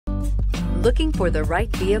Looking for the right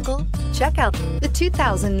vehicle? Check out the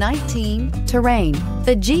 2019 Terrain.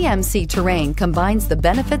 The GMC Terrain combines the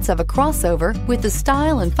benefits of a crossover with the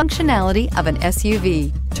style and functionality of an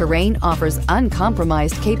SUV. Terrain offers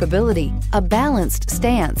uncompromised capability, a balanced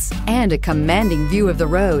stance, and a commanding view of the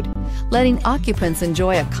road, letting occupants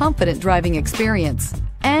enjoy a confident driving experience.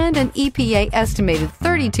 And an EPA estimated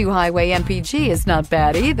 32 highway MPG is not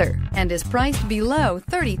bad either, and is priced below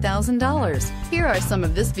 $30,000. Here are some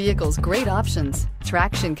of this vehicle's great options: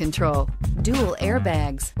 traction control, dual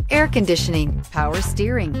airbags, air conditioning, power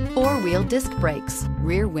steering, four-wheel disc brakes,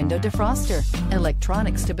 rear window defroster,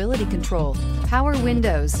 electronic stability control, power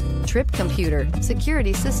windows, trip computer,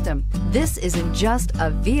 security system. This isn't just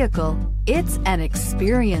a vehicle, it's an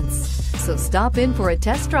experience. So stop in for a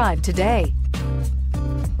test drive today.